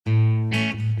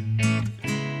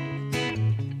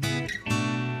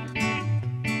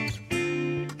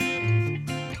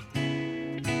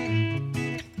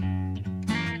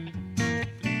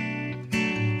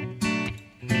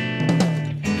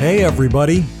Hey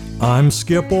everybody, I'm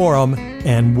Skip Oram,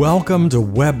 and welcome to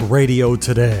Web Radio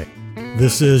Today.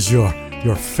 This is your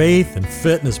faith and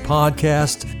fitness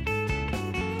podcast,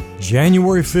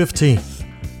 January 15th,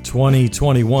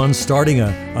 2021, starting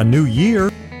a new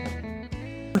year.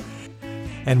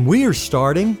 And we are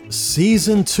starting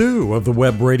Season 2 of the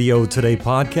Web Radio Today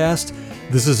podcast.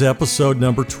 This is episode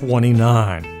number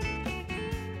 29.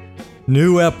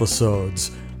 New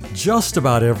episodes just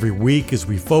about every week as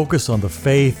we focus on the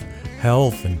faith,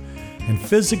 health, and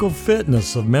physical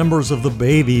fitness of members of the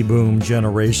baby boom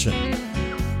generation.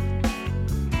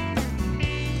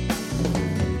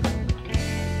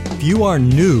 If you are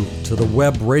new to the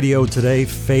Web Radio Today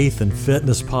Faith and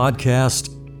Fitness podcast,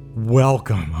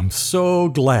 welcome. I'm so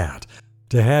glad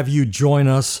to have you join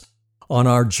us on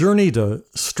our journey to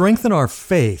strengthen our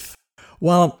faith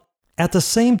while at the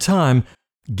same time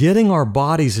getting our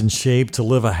bodies in shape to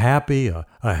live a happy, a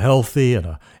healthy, and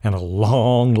a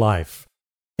long life,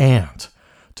 and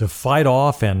to fight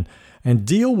off and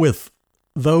deal with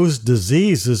those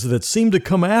diseases that seem to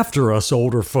come after us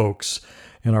older folks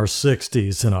in our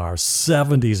 60s and our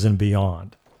 70s and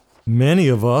beyond. Many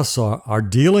of us are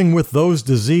dealing with those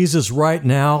diseases right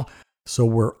now, so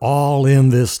we're all in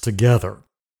this together.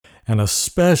 And a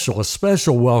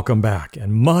special welcome back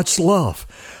and much love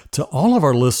to all of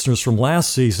our listeners from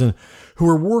last season who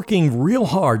are working real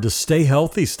hard to stay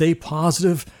healthy, stay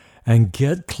positive, and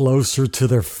get closer to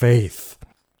their faith.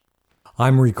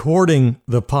 I'm recording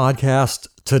the podcast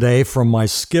today from my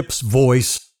Skip's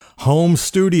Voice home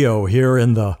studio here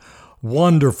in the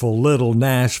wonderful little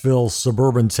Nashville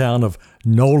suburban town of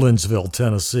Nolensville,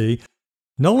 Tennessee.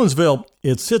 Nolensville,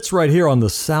 it sits right here on the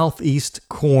southeast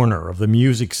corner of the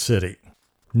Music City.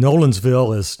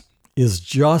 Nolensville is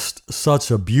just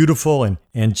such a beautiful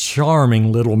and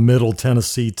charming little middle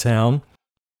Tennessee town.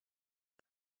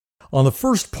 On the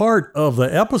first part of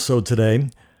the episode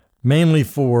today, mainly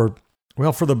for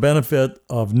the benefit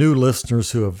of new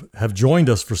listeners who have joined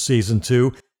us for Season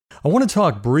 2, I want to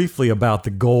talk briefly about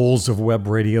the goals of Web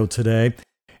Radio Today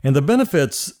and the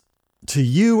benefits to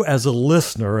you as a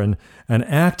listener and an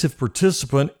active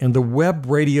participant in the Web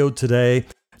Radio Today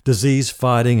disease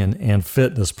fighting and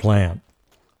fitness plan.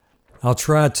 I'll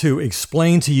try to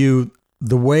explain to you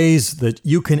the ways that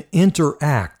you can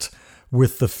interact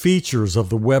with the features of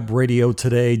the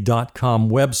webradiotoday.com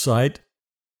website.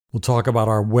 We'll talk about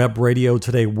our Web Radio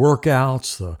Today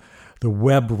workouts, the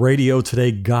Web Radio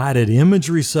Today guided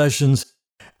imagery sessions,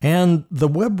 and the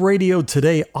Web Radio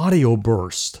Today audio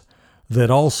burst that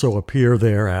also appear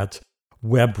there at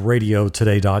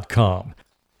webradiotoday.com.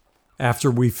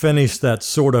 After we finish that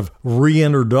sort of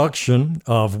reintroduction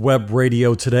of Web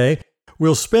Radio Today,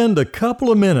 we'll spend a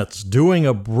couple of minutes doing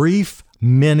a brief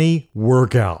mini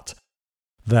workout.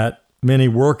 That mini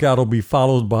workout will be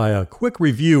followed by a quick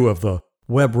review of the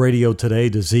Web Radio Today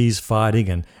disease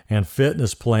fighting and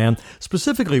fitness plan.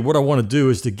 Specifically, what I want to do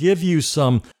is to give you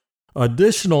some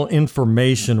additional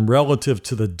information relative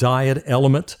to the diet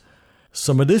element,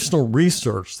 some additional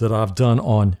research that I've done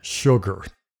on sugar.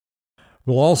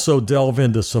 We'll also delve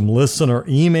into some listener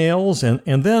emails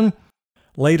and then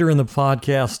later in the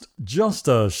podcast, just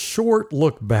a short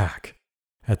look back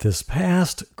at this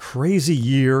past crazy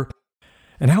year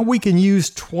and how we can use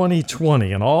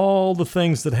 2020 and all the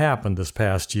things that happened this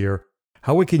past year,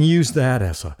 how we can use that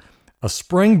as a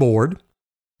springboard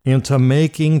into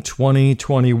making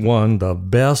 2021 the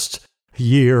best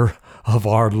year of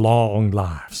our long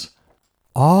lives.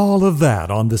 All of that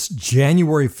on this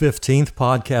January 15th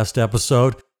podcast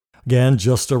episode. Again,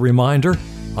 just a reminder,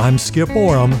 I'm Skip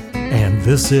Oram, and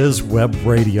this is Web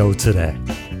Radio Today.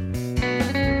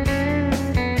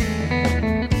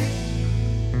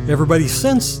 Everybody,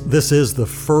 since this is the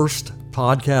first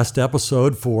podcast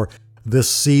episode for this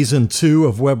Season 2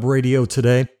 of Web Radio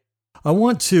Today, I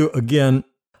want to, again,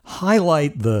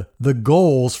 highlight the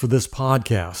goals for this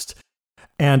podcast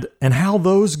and how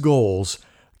those goals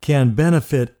can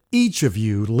benefit each of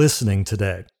you listening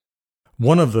today.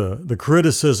 One of the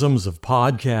criticisms of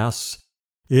podcasts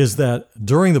is that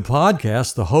during the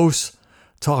podcast, the host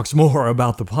talks more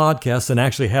about the podcast than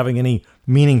actually having any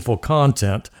meaningful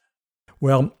content.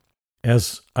 Well,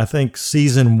 as I think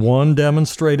Season 1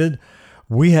 demonstrated,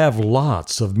 we have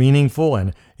lots of meaningful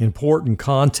and important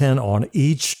content on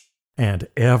each and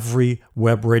every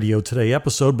Web Radio Today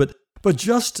episode, but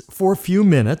just for a few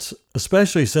minutes,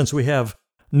 especially since we have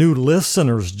new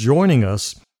listeners joining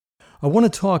us, I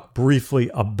want to talk briefly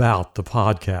about the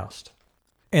podcast.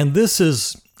 And this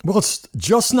is, it's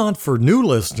just not for new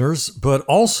listeners, but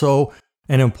also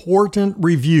an important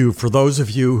review for those of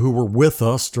you who were with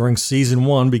us during Season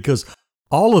 1, because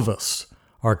all of us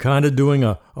are kind of doing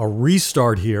a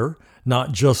restart here,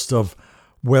 not just of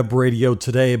Web Radio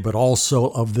Today, but also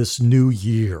of this new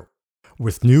year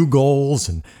with new goals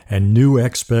and new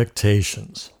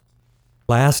expectations.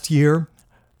 Last year,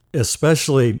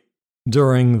 especially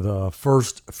during the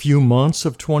first few months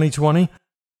of 2020,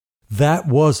 that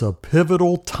was a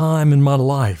pivotal time in my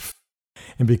life.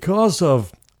 And because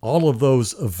of all of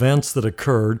those events that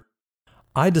occurred,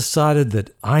 I decided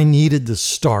that I needed to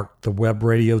start the Web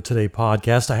Radio Today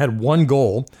podcast. I had one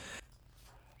goal,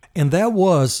 and that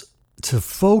was to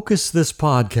focus this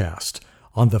podcast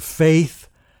on the faith,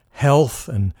 health,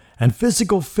 and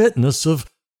physical fitness of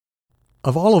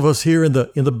all of us here in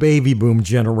the baby boom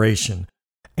generation,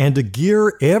 and to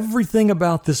gear everything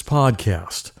about this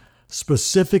podcast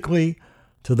specifically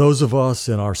to those of us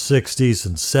in our 60s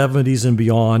and 70s and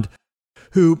beyond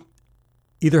who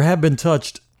either have been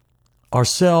touched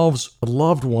ourselves, a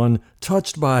loved one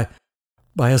touched by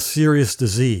a serious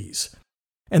disease.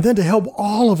 And then to help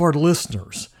all of our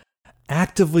listeners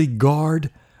actively guard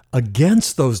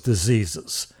against those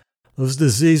diseases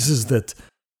that,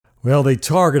 well, they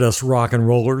target us rock and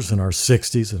rollers in our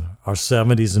 60s and our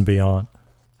 70s and beyond.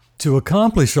 To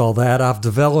accomplish all that, I've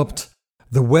developed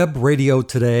the Web Radio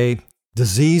Today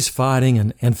disease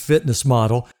fighting and fitness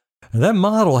model. And that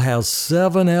model has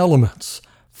 7 elements: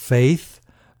 faith,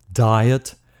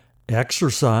 diet,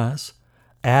 exercise,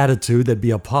 attitude, that'd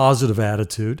be a positive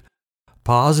attitude,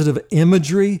 positive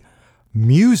imagery,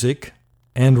 music,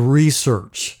 and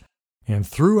research. And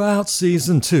throughout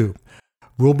season 2,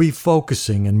 we'll be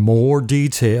focusing in more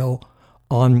detail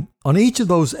on each of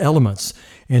those elements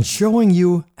and showing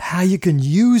you how you can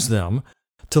use them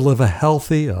to live a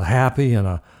healthy, a happy, and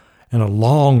a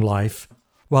long life,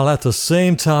 while at the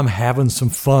same time having some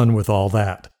fun with all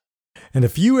that. And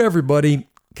if you, everybody,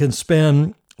 can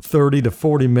spend 30 to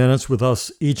 40 minutes with us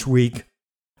each week,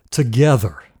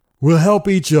 together, we'll help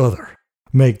each other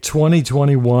make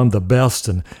 2021 the best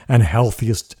and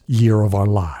healthiest year of our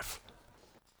life.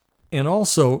 And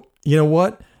also, you know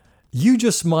what? You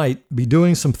just might be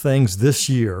doing some things this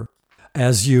year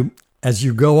as you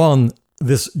go on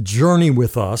this journey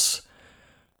with us.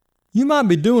 You might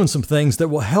be doing some things that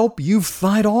will help you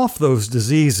fight off those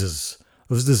diseases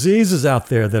out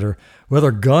there that are, well,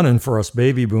 they're gunning for us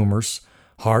baby boomers: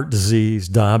 heart disease,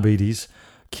 diabetes,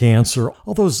 cancer,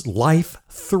 all those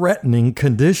life-threatening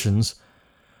conditions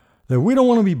that we don't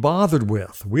want to be bothered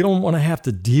with. We don't want to have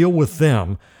to deal with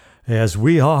them as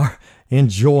we are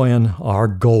enjoying our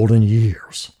golden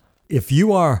years. If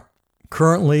you are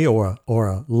currently or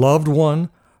a loved one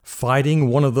fighting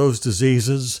one of those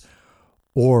diseases,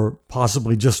 or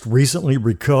possibly just recently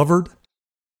recovered,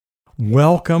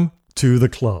 welcome to the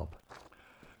club.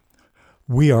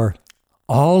 We are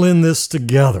all in this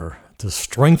together to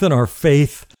strengthen our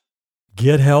faith,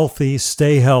 get healthy,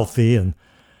 stay healthy, and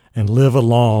live a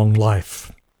long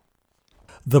life.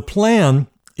 The plan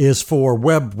is for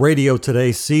Web Radio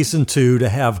Today Season 2 to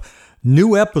have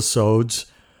new episodes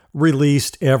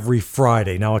released every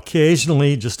Friday. Now,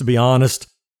 occasionally, just to be honest,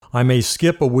 I may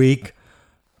skip a week.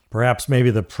 Perhaps maybe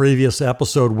the previous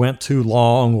episode went too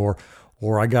long,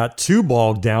 or I got too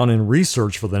bogged down in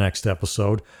research for the next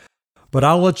episode. But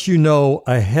I'll let you know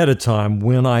ahead of time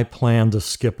when I plan to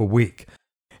skip a week.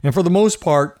 And for the most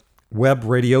part, Web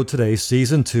Radio Today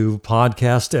Season 2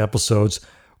 podcast episodes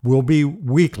will be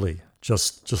weekly,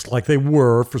 just like they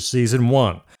were for Season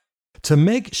 1. To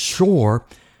make sure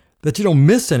that you don't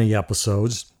miss any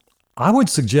episodes, I would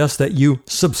suggest that you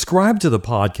subscribe to the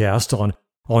podcast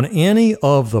on any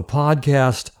of the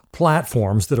podcast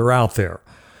platforms that are out there: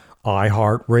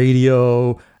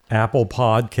 iHeartRadio, Apple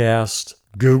Podcast,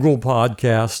 Google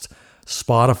Podcast,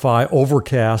 Spotify,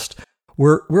 Overcast.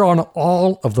 We're on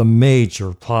all of the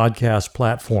major podcast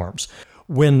platforms.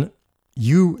 When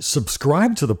you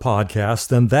subscribe to the podcast,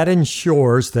 then that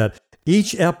ensures that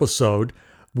each episode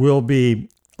will be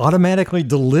automatically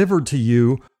delivered to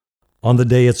you on the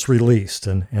day it's released,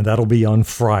 and that'll be on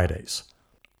Fridays.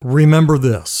 Remember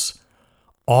this: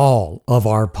 all of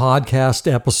our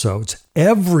podcast episodes,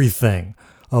 everything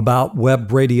about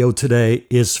Web Radio Today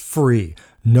is free,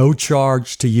 no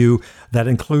charge to you. That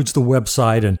includes the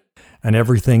website and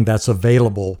everything that's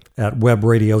available at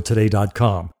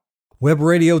webradiotoday.com. Web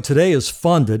Radio Today is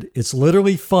funded. It's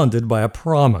literally funded by a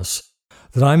promise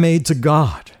that I made to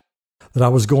God, that I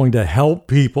was going to help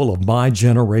people of my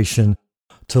generation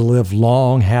to live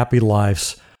long, happy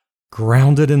lives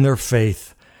grounded in their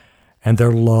faith and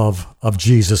their love of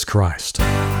Jesus Christ.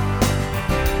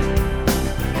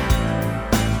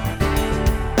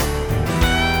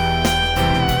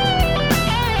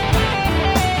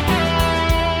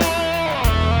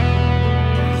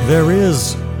 There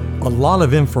is a lot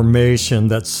of information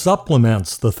that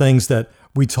supplements the things that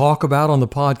we talk about on the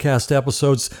podcast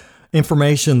episodes,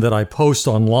 information that I post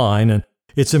online. And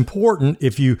it's important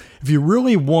if you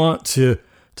really want to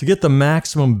get the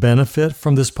maximum benefit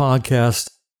from this podcast,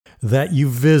 that you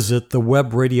visit the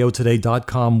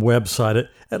webradiotoday.com website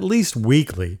at least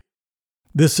weekly.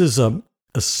 This is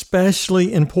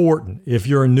especially important if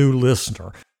you're a new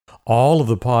listener. All of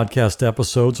the podcast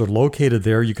episodes are located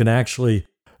there. You can actually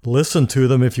listen to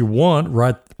them if you want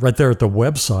right there at the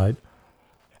website.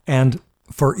 And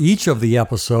for each of the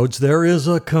episodes, there is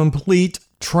a complete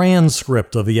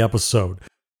transcript of the episode.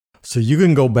 So you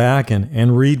can go back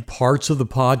and read parts of the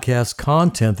podcast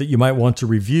content that you might want to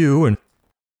review. And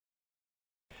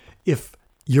if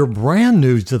you're brand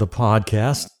new to the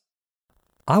podcast,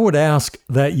 I would ask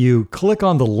that you click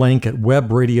on the link at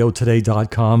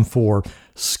webradiotoday.com for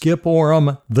Skip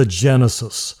Oram, The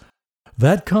Genesis.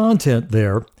 That content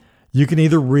there, you can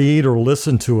either read or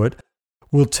listen to it,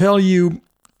 will tell you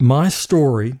my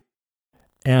story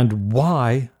and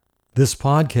why this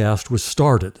podcast was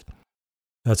started.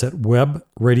 That's at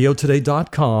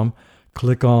webradiotoday.com.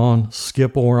 Click on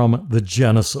Skip Oram, The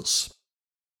Genesis.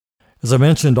 As I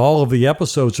mentioned, all of the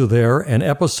episodes are there, and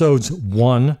episodes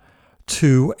 1,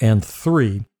 2, and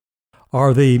 3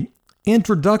 are the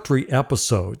introductory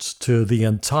episodes to the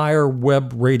entire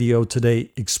Web Radio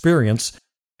Today experience.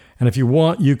 And if you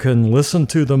want, you can listen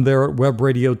to them there at Web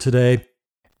Radio Today,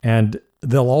 and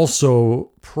they'll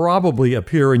also probably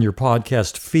appear in your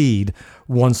podcast feed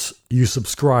once you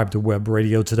subscribe to Web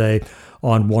Radio Today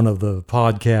on one of the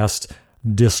podcast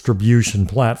distribution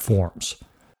platforms.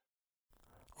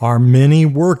 Our mini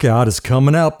workout is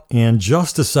coming up in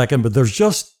just a second, but there's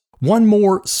just one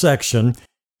more section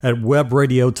at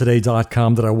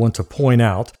webradiotoday.com that I want to point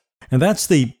out, and that's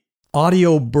the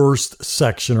audio burst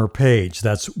section or page.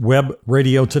 That's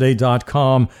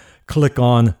webradiotoday.com. Click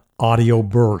on audio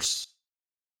bursts.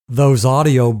 Those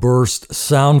audio burst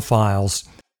sound files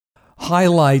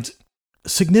highlight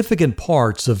significant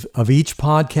parts of each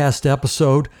podcast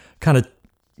episode, kind of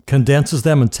condenses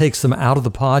them and takes them out of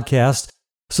the podcast.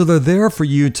 So they're there for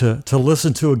you to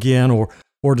listen to again or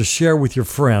to share with your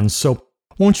friends. So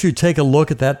won't you take a look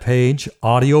at that page,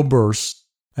 Audio Bursts,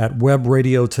 at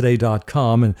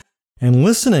webradiotoday.com, and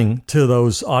listening to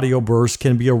those audio bursts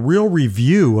can be a real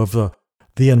review of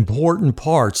the important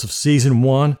parts of Season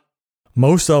 1.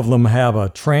 Most of them have a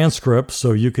transcript,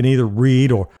 so you can either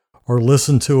read or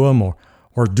listen to them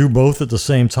or do both at the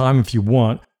same time if you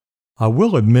want. I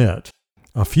will admit,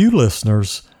 a few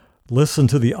listeners listen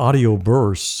to the audio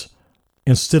bursts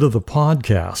instead of the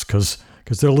podcast because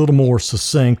they're a little more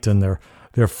succinct and they're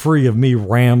free of me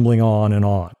rambling on and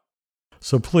on.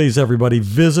 So please, everybody,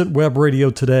 visit Web Radio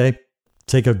Today.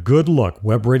 Take a good look,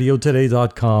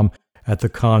 webradiotoday.com, at the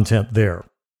content there.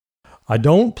 I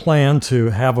don't plan to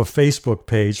have a Facebook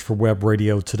page for Web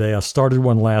Radio Today. I started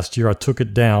one last year. I took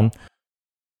it down.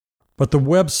 But the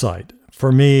website,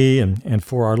 for me and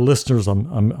for our listeners,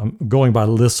 I'm going by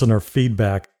listener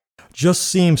feedback, just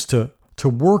seems to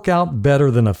work out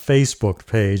better than a Facebook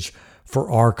page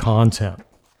for our content.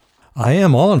 I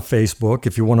am on Facebook.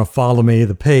 If you want to follow me,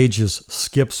 the page is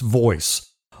Skip's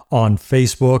Voice on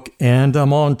Facebook, and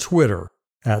I'm on Twitter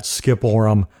at Skip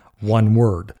Oram, one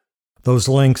word. Those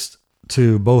links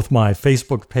to both my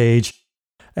Facebook page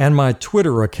and my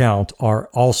Twitter account are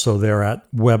also there at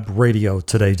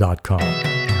webradiotoday.com.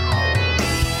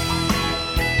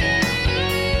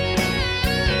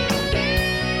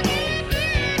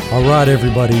 All right,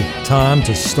 everybody, time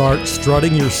to start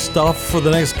strutting your stuff for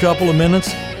the next couple of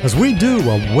minutes as we do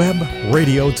a Web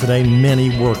Radio Today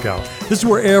mini workout. This is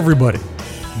where everybody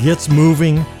gets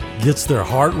moving, gets their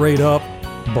heart rate up,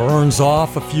 burns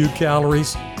off a few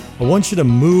calories. I want you to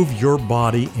move your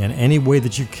body in any way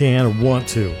that you can or want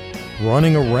to.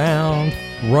 Running around,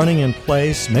 running in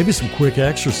place, maybe some quick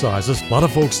exercises. A lot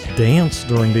of folks dance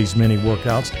during these mini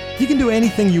workouts. You can do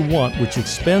anything you want which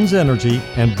expends energy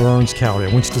and burns calories.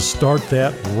 I want you to start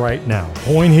that right now. The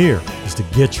point here is to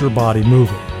get your body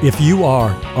moving. If you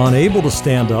are unable to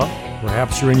stand up,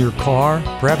 perhaps you're in your car,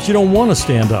 perhaps you don't want to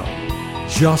stand up,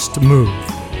 just move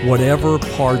whatever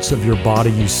parts of your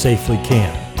body you safely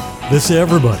can. This,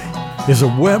 everybody, is a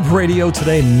Web Radio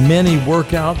Today mini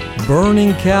workout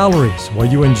burning calories while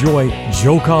you enjoy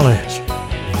Joe College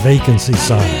Vacancy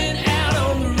Sign.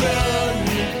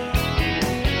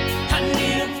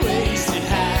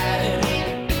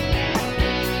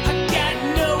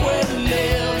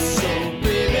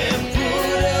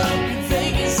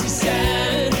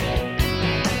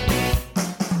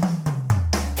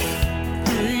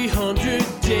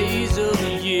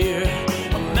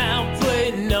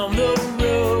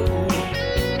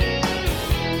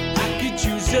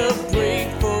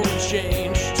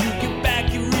 change to get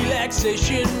back your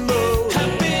relaxation mode.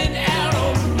 I've been out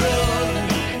on the run.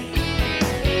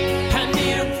 I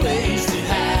need a place to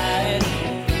hide.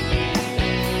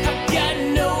 I've got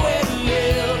nowhere to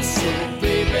live, so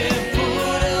baby,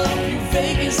 put up your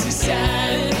vacancy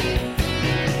sign.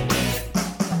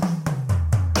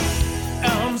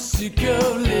 I'm sick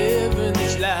of living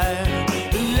this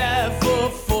life, a life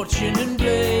of fortune and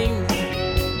blame.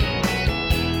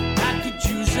 I could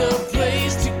use a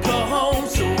place to call home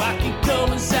so I can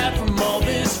come inside from all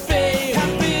this fame.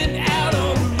 I've been out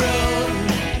on the run.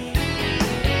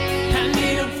 I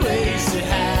need a place to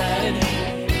hide.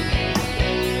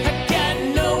 I got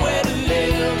nowhere to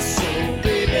live, so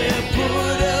baby,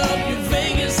 put up your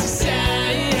vacancy sign.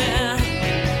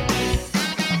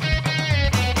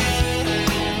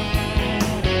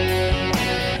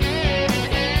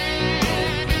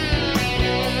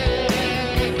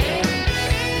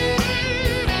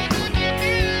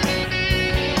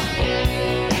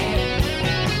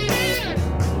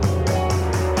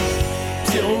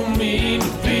 Don't mean to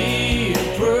be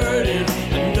a burden.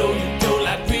 I know you don't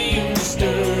like being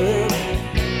disturbed.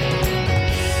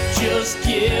 Just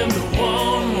give me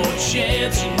one more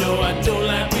chance. You know I don't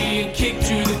like being kicked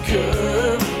to the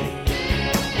curb.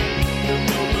 No,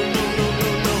 no, no, no, no, no,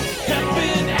 no. I've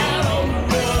been out on the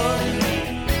run.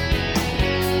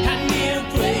 I need a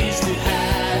place to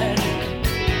hide.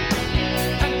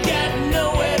 I got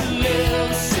nowhere to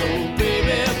live, so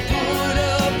baby, put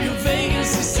up your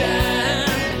vacancy sign.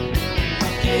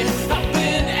 Yeah, I've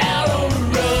been out on the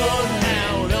run,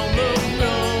 out on the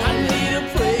run. I need a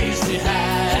place to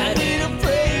hide. I need a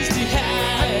place to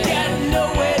hide. I got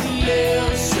nowhere to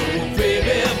live, so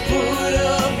baby, put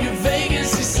up your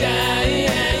vacancy sign.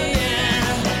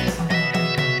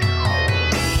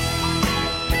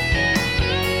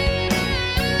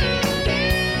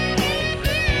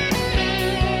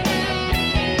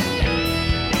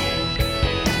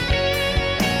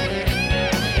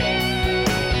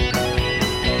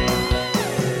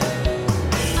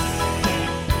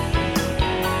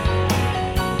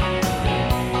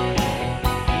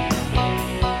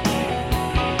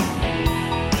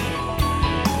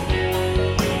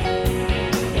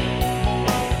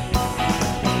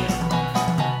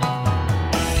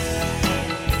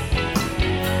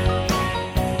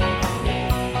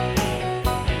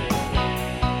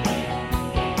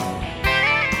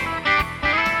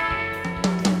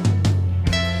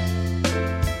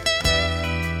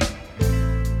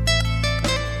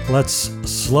 Let's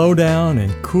slow down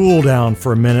and cool down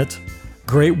for a minute.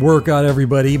 Great workout,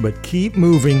 everybody, but keep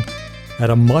moving at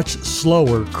a much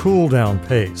slower cool down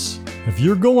pace. If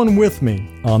you're going with me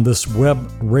on this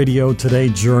Web Radio Today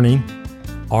journey,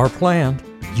 our plan,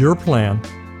 your plan,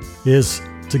 is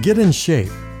to get in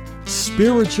shape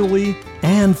spiritually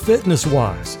and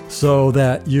fitness-wise so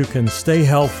that you can stay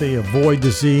healthy, avoid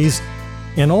disease,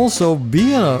 and also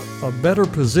be in a better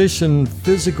position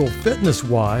physical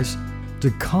fitness-wise to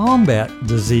combat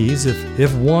disease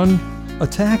if one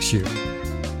attacks you.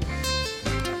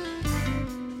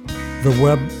 The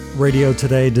Web Radio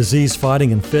Today disease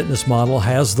fighting and fitness model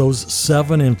has those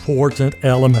 7 important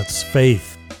elements: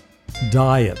 faith,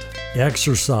 diet,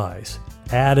 exercise,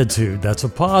 attitude, that's a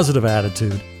positive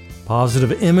attitude,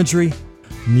 positive imagery,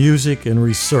 music, and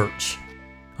research.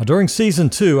 Now, during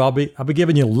season 2, I'll be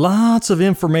giving you lots of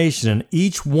information in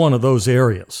each one of those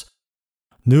areas.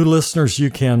 New listeners, you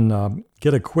can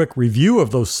get a quick review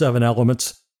of those 7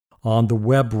 elements on the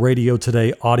Web Radio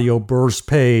Today audio burst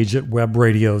page at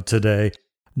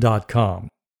webradiotoday.com.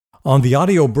 On the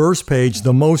audio burst page,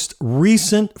 the most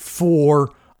recent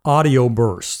 4 audio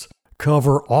bursts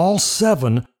cover all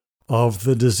 7 of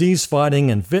the disease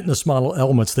fighting and fitness model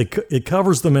elements. It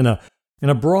covers them in a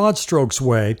broad strokes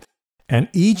way, and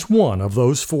each one of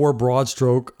those 4 broad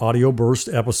stroke audio burst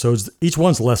episodes, each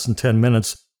one's less than 10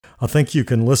 minutes. I think you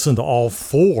can listen to all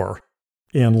 4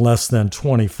 in less than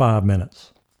 25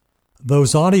 minutes.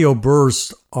 Those audio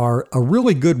bursts are a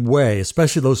really good way,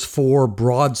 especially those 4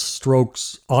 broad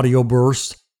strokes audio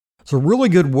bursts. It's a really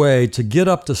good way to get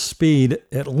up to speed,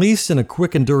 at least in a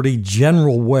quick and dirty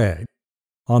general way,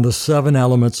 on the 7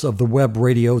 elements of the Web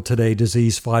Radio Today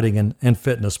disease fighting and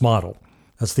fitness model.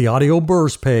 That's the audio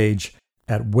burst page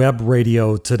at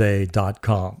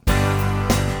webradiotoday.com.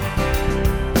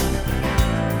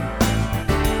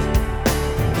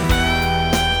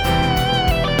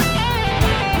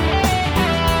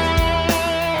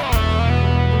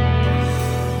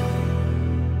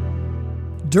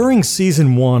 During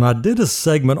season 1, I did a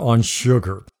segment on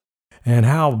sugar and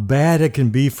how bad it can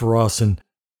be for us and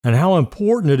how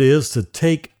important it is to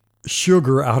take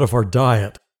sugar out of our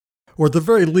diet, or at the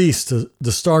very least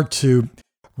to start to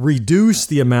reduce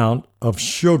the amount of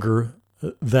sugar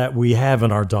that we have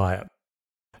in our diet.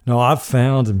 Now, I've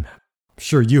found, and I'm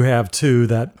sure you have too,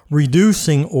 that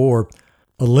reducing or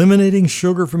eliminating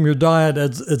sugar from your diet,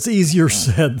 it's easier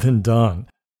said than done.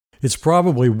 It's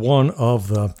probably one of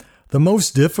the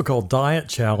most difficult diet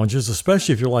challenges,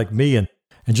 especially if you're like me and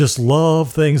just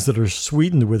love things that are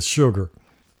sweetened with sugar.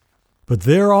 But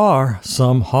there are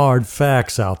some hard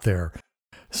facts out there.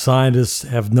 Scientists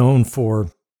have known for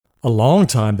a long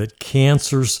time that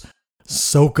cancers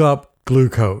soak up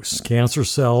glucose. Cancer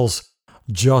cells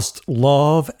just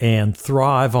love and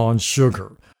thrive on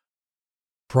sugar.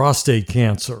 Prostate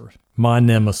cancer, my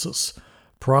nemesis.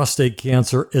 Prostate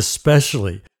cancer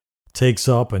especially takes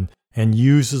up and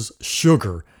uses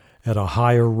sugar at a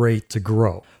higher rate to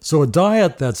grow. So a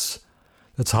diet that's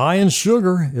high in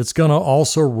sugar, it's going to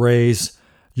also raise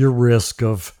your risk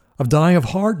of dying of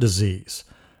heart disease,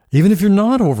 even if you're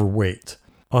not overweight.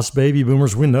 Us baby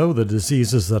boomers, we know the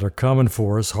diseases that are coming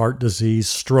for us: heart disease,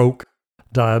 stroke,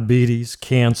 diabetes,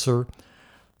 cancer.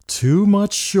 Too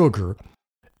much sugar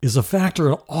is a factor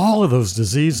in all of those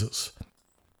diseases.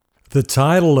 The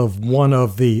title of one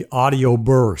of the audio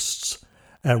bursts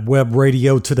at Web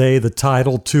Radio Today, the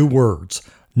title, 2 words: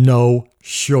 no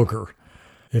sugar.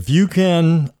 If you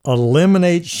can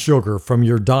eliminate sugar from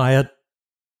your diet,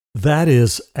 that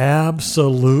is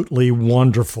absolutely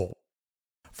wonderful.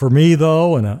 For me,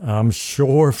 though, and I'm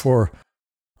sure for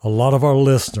a lot of our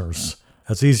listeners,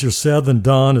 that's easier said than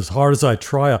done. As hard as I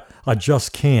try, I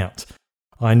just can't.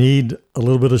 I need a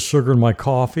little bit of sugar in my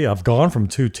coffee. I've gone from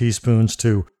 2 teaspoons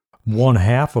to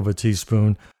 1/2 of a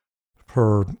teaspoon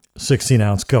per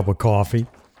 16-ounce cup of coffee.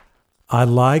 I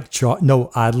love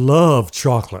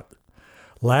chocolate.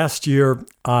 Last year,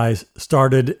 I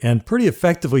started and pretty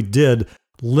effectively did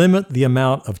limit the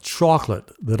amount of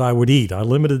chocolate that I would eat. I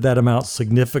limited that amount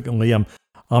significantly.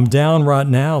 I'm down right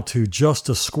now to just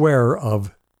a square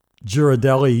of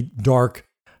Ghirardelli dark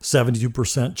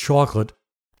 72% chocolate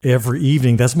every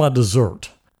evening. That's my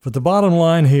dessert. But the bottom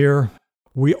line here,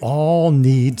 we all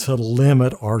need to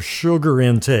limit our sugar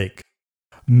intake.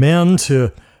 Men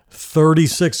to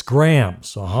 36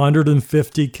 grams,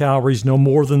 150 calories, no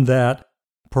more than that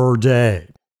per day.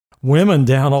 Women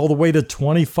down all the way to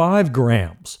 25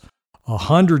 grams,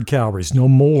 100 calories, no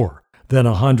more than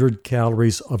 100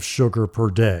 calories of sugar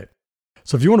per day.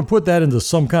 So if you want to put that into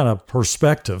some kind of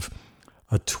perspective,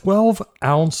 a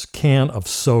 12-ounce can of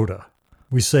soda,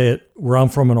 we say it where I'm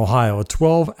from in Ohio, a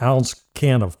 12-ounce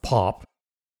can of pop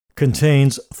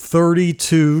contains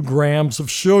 32 grams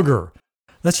of sugar.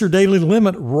 That's your daily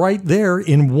limit right there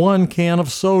in one can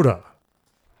of soda.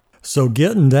 So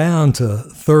getting down to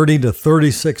 30 to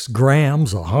 36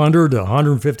 grams, 100 to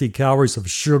 150 calories of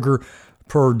sugar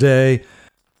per day,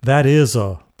 that is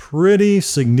a pretty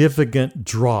significant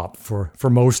drop for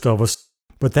most of us.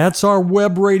 But that's our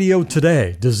Web Radio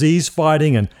Today disease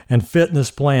fighting and fitness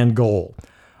plan goal.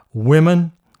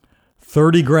 Women,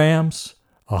 30 grams,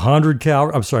 100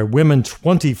 calories. Women,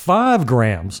 25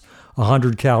 grams,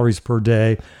 100 calories per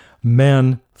day.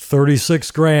 Men,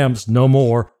 36 grams, no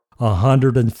more,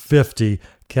 150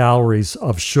 calories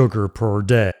of sugar per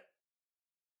day.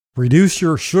 Reduce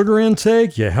your sugar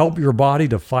intake, you help your body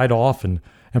to fight off and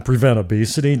prevent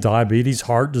obesity, diabetes,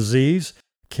 heart disease,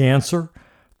 cancer,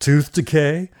 tooth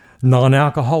decay,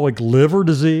 non-alcoholic liver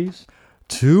disease.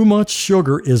 Too much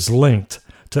sugar is linked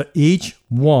to each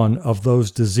one of those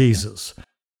diseases.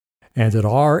 And at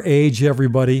our age,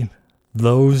 everybody,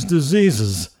 those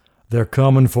diseases, they're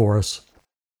coming for us.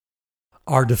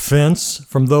 Our defense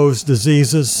from those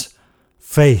diseases: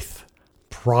 faith,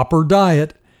 proper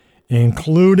diet,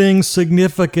 including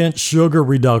significant sugar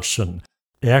reduction,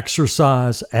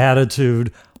 exercise,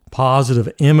 attitude,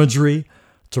 positive imagery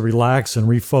to relax and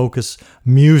refocus,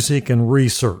 music and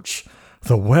research.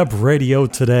 The Web Radio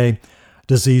Today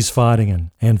disease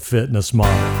fighting and fitness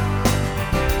model.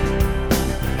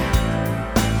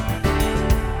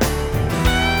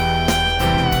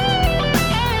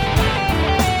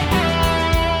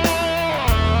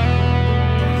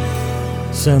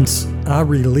 Since I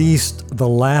released the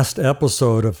last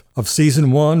episode of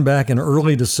Season 1 back in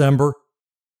early December,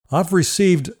 I've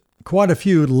received quite a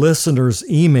few listeners'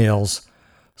 emails,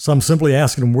 some simply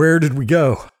asking, where did we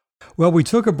go? Well, we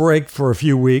took a break for a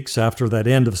few weeks after that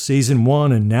end of Season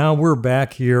 1, and now we're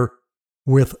back here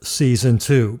with Season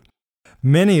 2.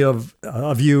 Many of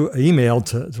you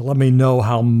emailed to let me know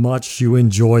how much you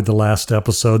enjoyed the last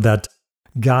episode, that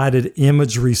guided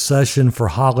imagery session for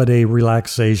holiday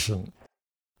relaxation.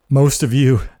 Most of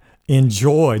you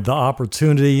enjoyed the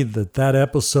opportunity that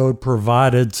episode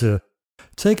provided to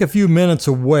take a few minutes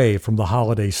away from the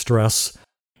holiday stress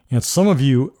And some of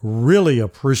you really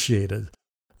appreciated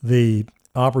the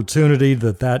opportunity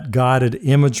that guided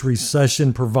imagery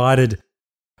session provided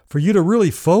for you to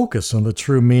really focus on the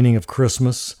true meaning of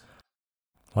Christmas.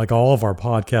 Like all of our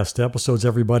podcast episodes,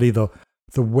 everybody, the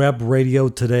Web Radio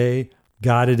Today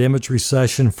guided imagery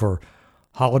session for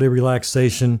holiday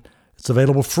relaxation, it's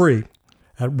available free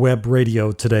at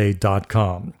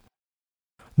webradiotoday.com.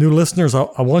 New listeners,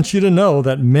 I want you to know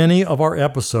that many of our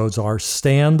episodes are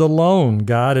standalone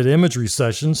guided imagery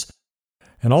sessions,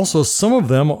 and also some of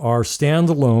them are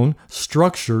standalone,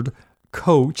 structured,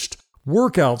 coached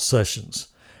workout sessions.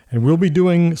 And we'll be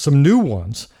doing some new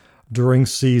ones during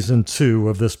Season 2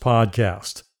 of this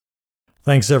podcast.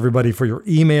 Thanks, everybody, for your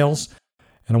emails.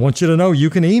 And I want you to know you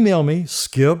can email me,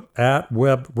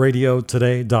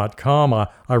 skip@webradiotoday.com. I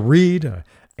read, I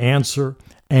answer,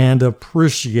 and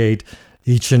appreciate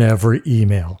each and every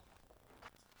email.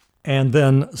 And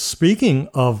then, speaking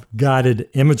of guided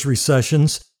imagery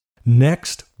sessions,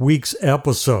 next week's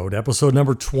episode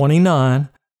number 29,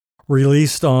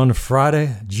 released on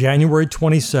Friday, January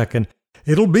 22nd,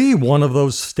 it'll be one of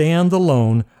those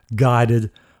standalone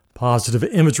guided positive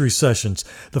imagery sessions.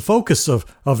 The focus of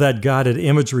that guided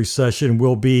imagery session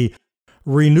will be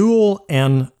renewal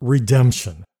and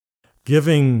redemption,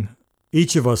 giving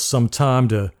each of us some time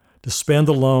to spend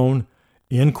alone,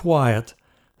 in quiet,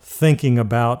 thinking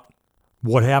about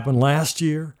what happened last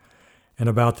year and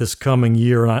about this coming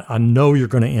year, and I know you're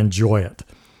going to enjoy it.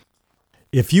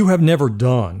 If you have never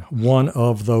done one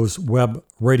of those Web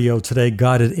Radio Today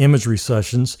guided imagery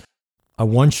sessions, I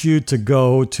want you to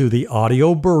go to the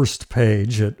Audio Burst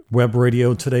page at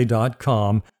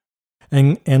webradiotoday.com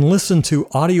and listen to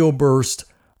Audio Burst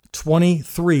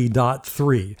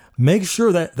 23.3. Make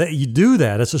sure that you do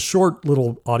that. It's a short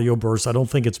little audio burst. I don't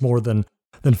think it's more than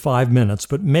 5 minutes,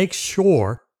 but make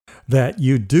sure that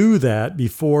you do that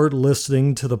before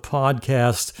listening to the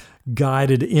podcast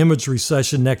guided imagery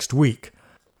session next week.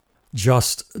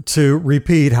 Just to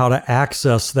repeat how to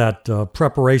access that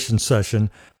preparation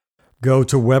session, go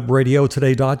to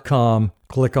webradiotoday.com,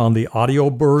 click on the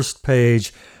Audio Burst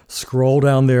page, scroll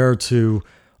down there to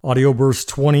Audio Burst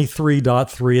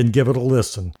 23.3 and give it a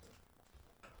listen.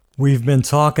 We've been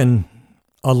talking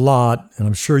a lot, and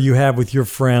I'm sure you have with your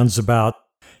friends, about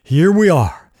here we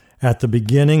are at the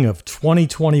beginning of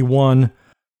 2021.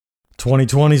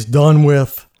 2020's done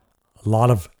with. A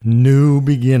lot of new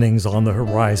beginnings on the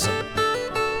horizon.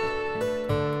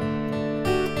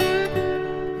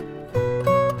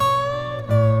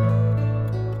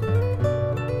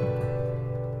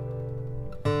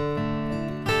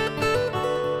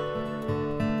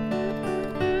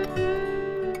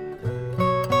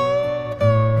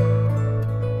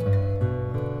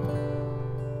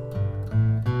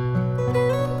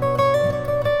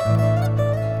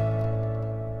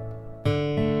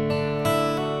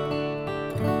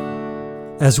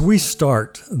 As we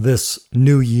start this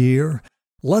new year,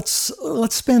 let's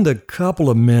spend a couple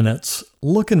of minutes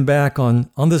looking back on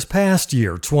this past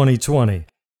year, 2020.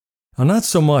 I'm not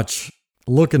so much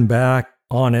looking back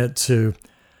on it to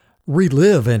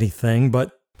relive anything,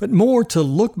 but more to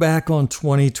look back on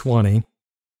 2020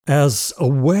 as a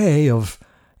way of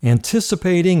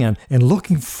anticipating and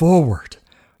looking forward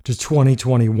to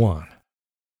 2021.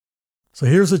 So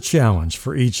here's a challenge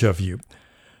for each of you.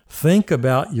 Think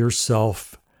about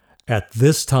yourself at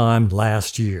this time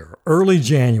last year, early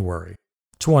January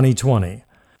 2020.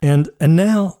 And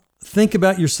now think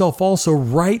about yourself also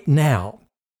right now.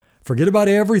 Forget about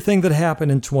everything that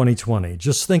happened in 2020.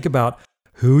 Just think about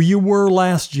who you were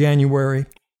last January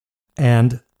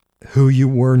and who you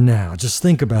were now. Just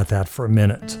think about that for a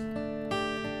minute.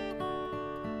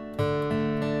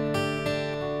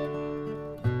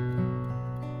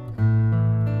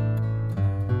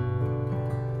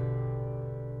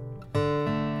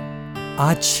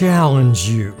 I challenge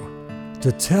you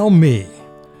to tell me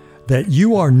that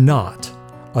you are not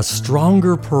a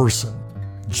stronger person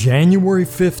January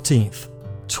 15th,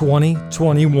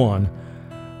 2021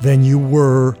 than you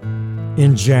were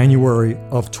in January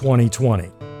of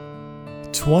 2020.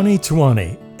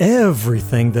 2020,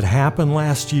 everything that happened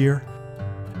last year,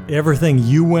 everything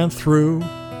you went through,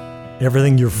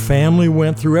 everything your family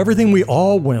went through, everything we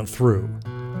all went through.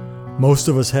 Most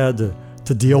of us had to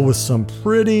deal with some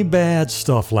pretty bad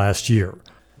stuff last year.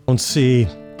 I don't see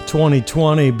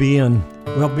 2020 being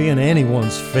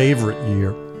anyone's favorite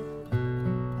year.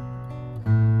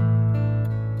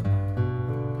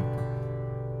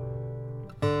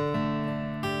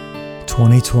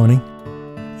 "2020,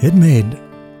 it made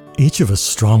each of us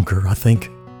stronger. I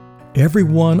think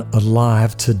everyone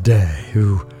alive today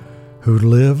who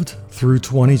lived through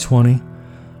 2020,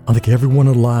 I think everyone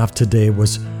alive today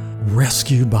was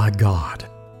rescued by God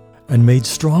and made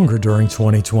stronger during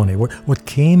 2020. What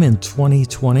came in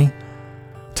 2020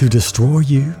 to destroy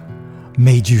you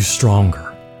made you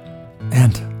stronger.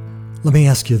 And let me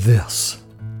ask you this.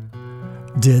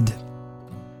 Did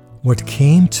what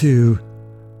came to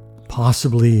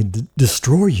possibly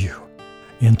destroy you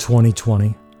in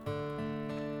 2020,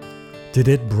 did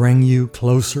it bring you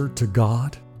closer to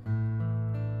God?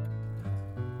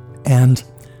 And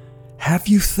have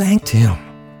you thanked Him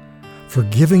for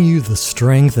giving you the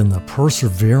strength and the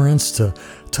perseverance to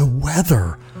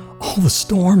weather all the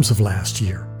storms of last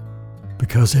year?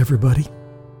 Because everybody,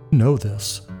 know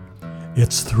this,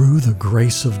 it's through the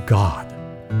grace of God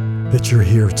that you're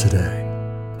here today.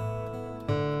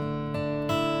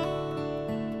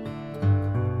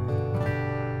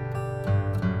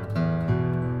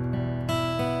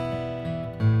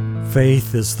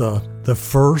 Faith is the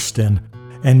first and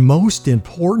most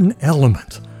important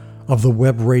element of the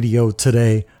Web Radio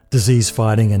Today disease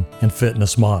fighting and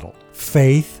fitness model.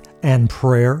 Faith and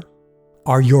prayer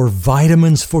are your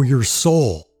vitamins for your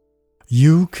soul.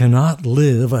 You cannot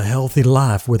live a healthy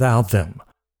life without them.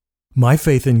 My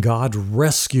faith in God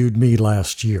rescued me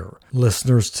last year.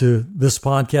 Listeners to this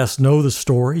podcast know the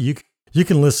story. You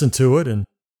can listen to it in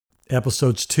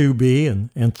episodes 2B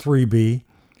and 3B.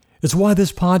 It's why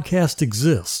this podcast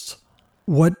exists.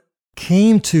 What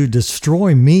came to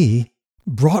destroy me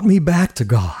brought me back to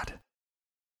God.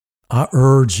 I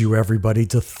urge you, everybody,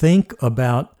 to think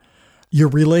about your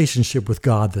relationship with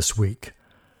God this week.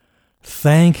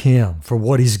 Thank Him for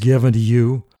what He's given to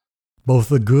you, both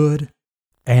the good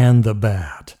and the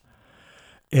bad.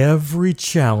 Every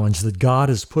challenge that God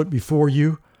has put before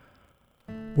you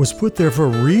was put there for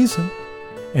a reason,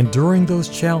 and during those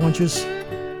challenges,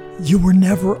 you were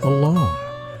never alone.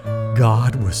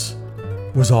 God was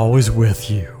always with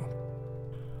you.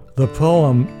 The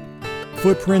poem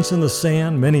Footprints in the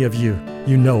Sand, many of you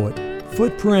know it.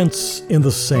 Footprints in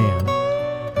the Sand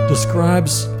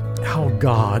describes how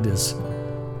God is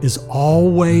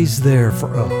always there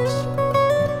for us.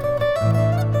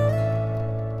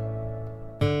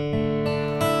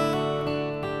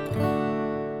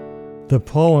 The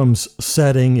poem's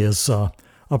setting is a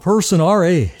person our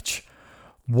age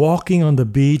walking on the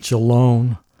beach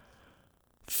alone,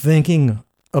 thinking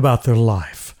about their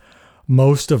life.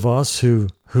 Most of us who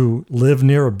live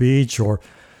near a beach or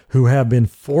who have been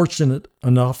fortunate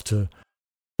enough to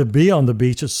be on the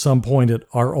beach at some point at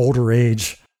our older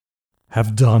age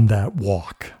have done that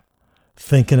walk,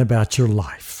 thinking about your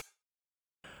life.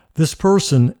 This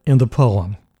person in the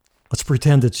poem, let's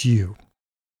pretend it's you.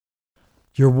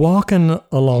 You're walking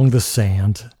along the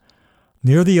sand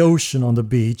near the ocean on the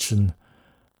beach, and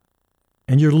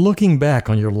you're looking back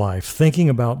on your life, thinking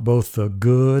about both the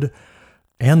good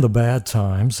and the bad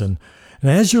times. And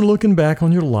as you're looking back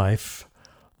on your life,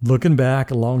 looking back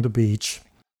along the beach,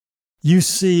 you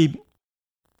see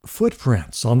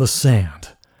footprints on the sand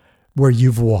where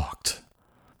you've walked.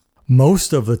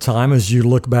 Most of the time as you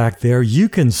look back there, you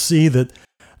can see that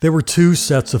there were two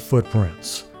sets of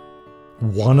footprints.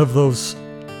 One of those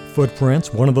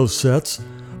footprints, one of those sets,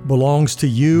 belongs to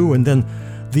you, and then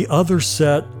the other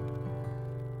set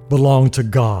belonged to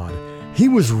God. He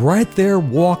was right there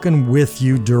walking with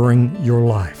you during your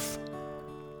life.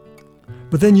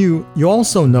 But then you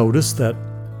also notice that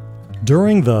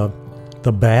during the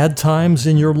bad times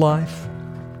in your life,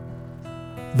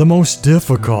 the most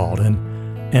difficult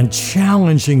and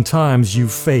challenging times you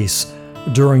face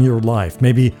during your life,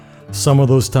 maybe some of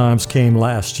those times came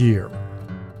last year.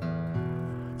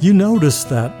 You notice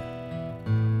that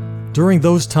during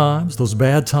those times, those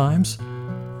bad times,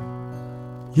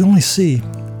 you only see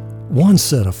one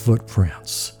set of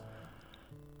footprints.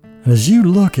 And as you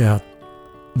look at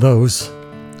those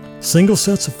single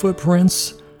sets of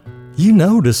footprints, you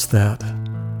notice that,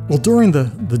 well, during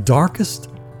the darkest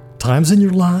times in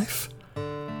your life,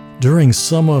 during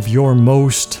some of your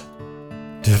most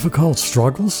difficult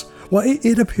struggles, well,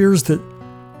 it appears that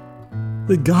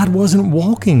God wasn't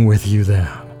walking with you then.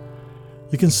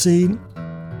 You can see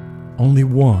only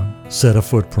one set of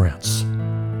footprints.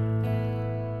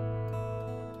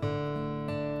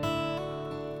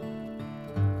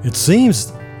 It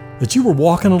seems that you were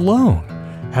walking alone.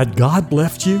 Had God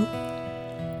left you?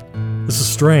 This is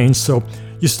strange, so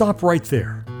you stop right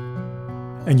there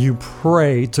and you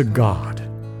pray to God.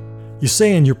 You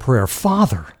say in your prayer,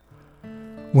 Father,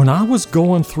 when I was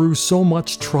going through so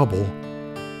much trouble,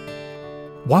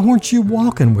 why weren't you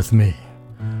walking with me?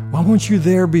 Why weren't you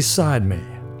there beside me?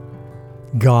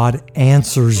 God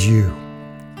answers you.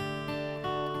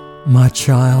 My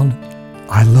child,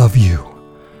 I love you,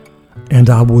 and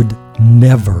I would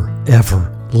never,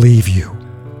 ever leave you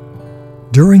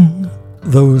During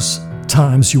those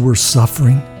times you were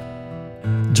suffering,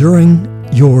 during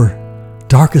your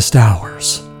darkest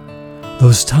hours,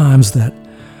 those times that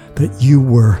you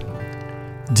were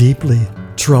deeply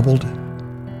troubled,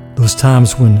 those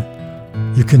times when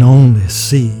you can only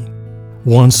see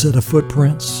one set of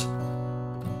footprints,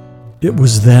 it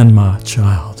was then, my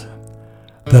child,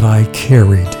 that I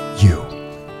carried you.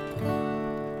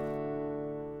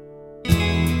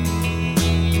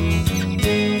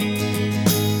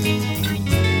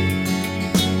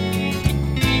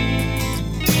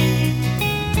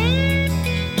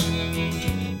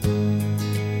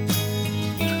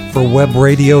 For Web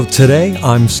Radio Today,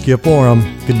 I'm Skip Oram.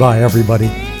 Goodbye,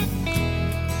 everybody.